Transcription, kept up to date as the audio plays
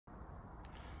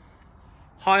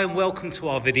Hi and welcome to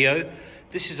our video.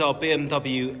 This is our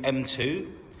BMW M2.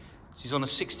 She's on a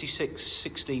 66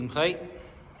 16 plate.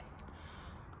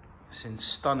 It's in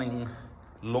stunning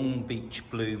Long Beach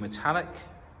blue metallic.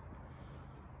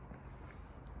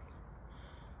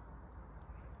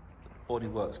 The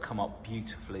bodywork's come up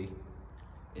beautifully.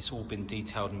 It's all been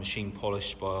detailed and machine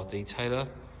polished by our detailer.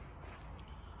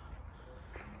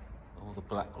 All the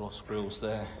black gloss grills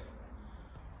there.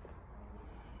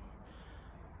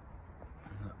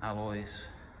 Alloys,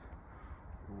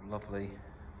 all lovely.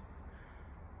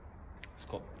 It's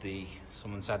got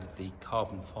someone's added the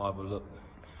carbon fibre look.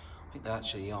 I think they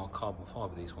actually are carbon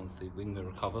fibre, these ones, the wing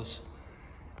mirror covers.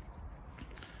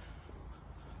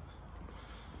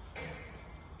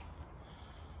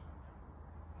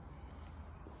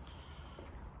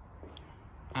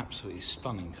 Absolutely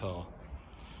stunning car.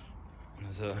 And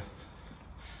there's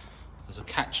a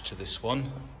catch to this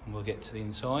one, and we'll get to the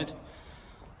inside.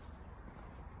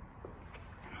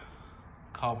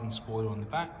 Carbon spoiler on the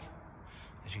back.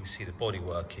 As you can see, the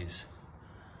bodywork is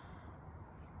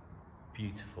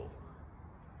beautiful.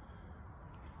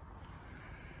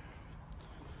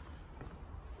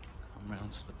 Come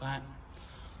round to the back.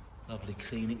 Lovely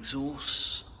clean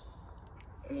exhaust.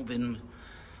 All been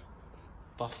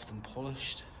buffed and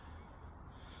polished.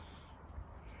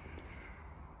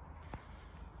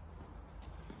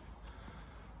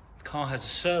 The car has a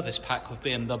service pack with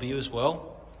BMW as well.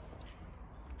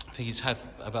 I think it's had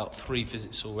about 3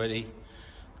 visits already.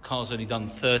 The car's only done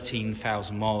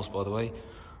 13,000 miles, by the way,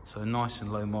 so nice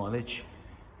and low mileage.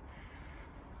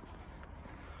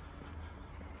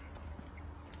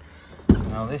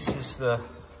 Now this is the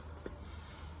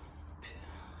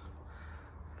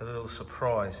little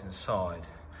surprise inside.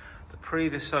 The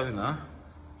previous owner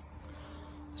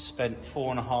spent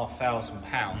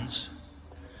 £4,500,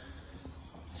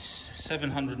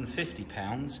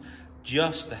 £750,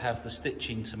 just to have the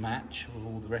stitching to match with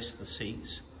all the rest of the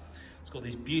seats. It's got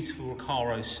these beautiful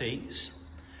Recaro seats,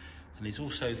 and he's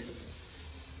also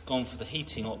gone for the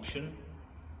heating option.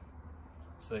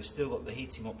 So they've still got the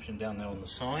heating option down there on the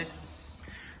side.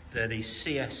 They're these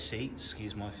CS seats,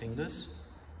 excuse my fingers.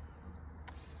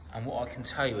 And what I can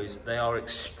tell you is they are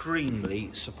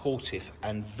extremely supportive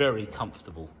and very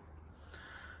comfortable.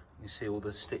 You see all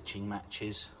the stitching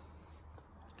matches.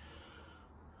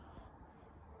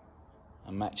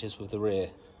 And matches with the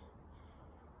rear.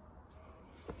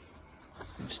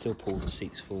 Still pull the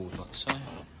seats forward like so.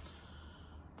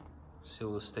 See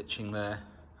all the stitching there.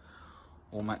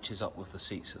 All matches up with the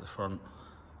seats at the front.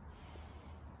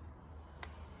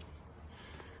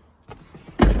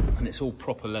 And it's all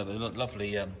proper leather.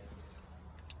 Lovely,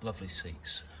 lovely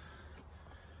seats.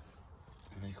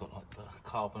 And you've got like the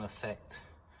carbon effect,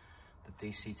 the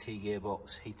DCT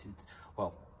gearbox, heated.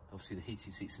 Well, obviously the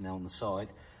heated seats are now on the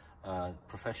side.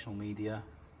 Professional media.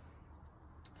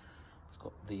 It's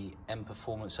got the M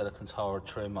Performance Alcantara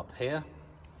trim up here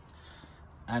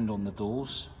and on the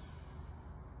doors,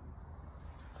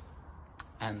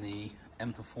 and the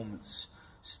M Performance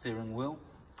steering wheel.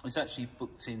 It's actually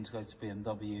booked in to go to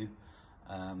BMW.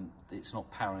 It's not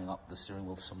powering up the steering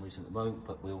wheel for some reason at the moment,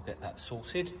 but we'll get that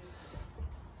sorted.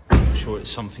 I'm sure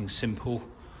it's something simple.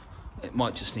 It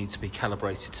might just need to be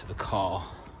calibrated to the car.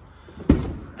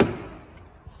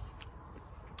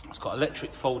 It's got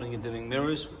electric folding and dimming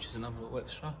mirrors, which is another little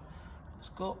extra it's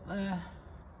got there.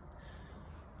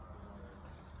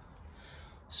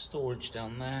 Storage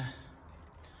down there.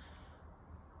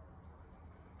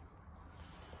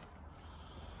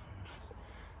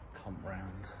 Come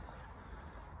round.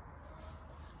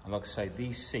 And like I say,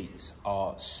 these seats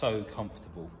are so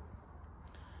comfortable.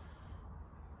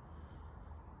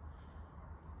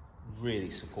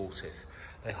 Really supportive.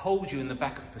 They hold you in the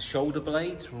back of the shoulder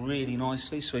blades really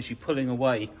nicely, so as you're pulling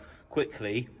away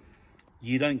quickly,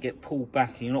 you don't get pulled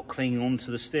back and you're not clinging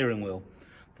onto the steering wheel.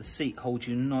 The seat holds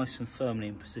you nice and firmly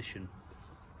in position.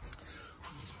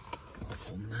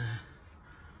 Up on there.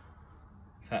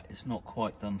 In fact, it's not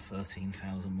quite done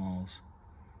 13,000 miles.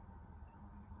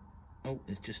 Oh,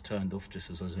 it's just turned off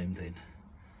just as I zoomed in.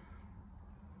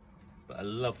 But a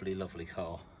lovely, lovely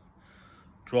car.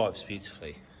 Drives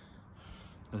beautifully.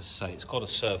 As I say, it's got a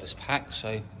service pack, so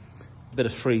a bit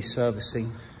of free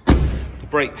servicing. The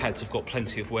brake pads have got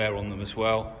plenty of wear on them as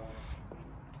well.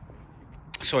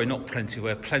 Sorry, not plenty of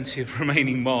wear, plenty of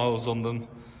remaining miles on them.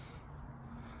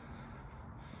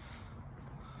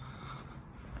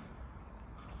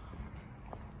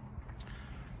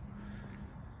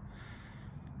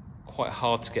 Quite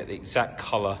hard to get the exact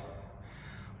colour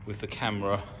with the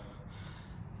camera.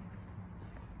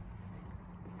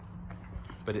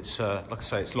 But it's, like I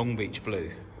say, it's Long Beach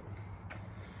blue.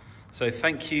 So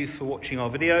thank you for watching our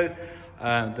video.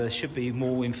 There should be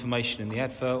more information in the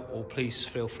advert, or please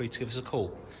feel free to give us a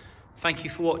call. Thank you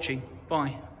for watching.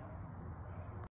 Bye.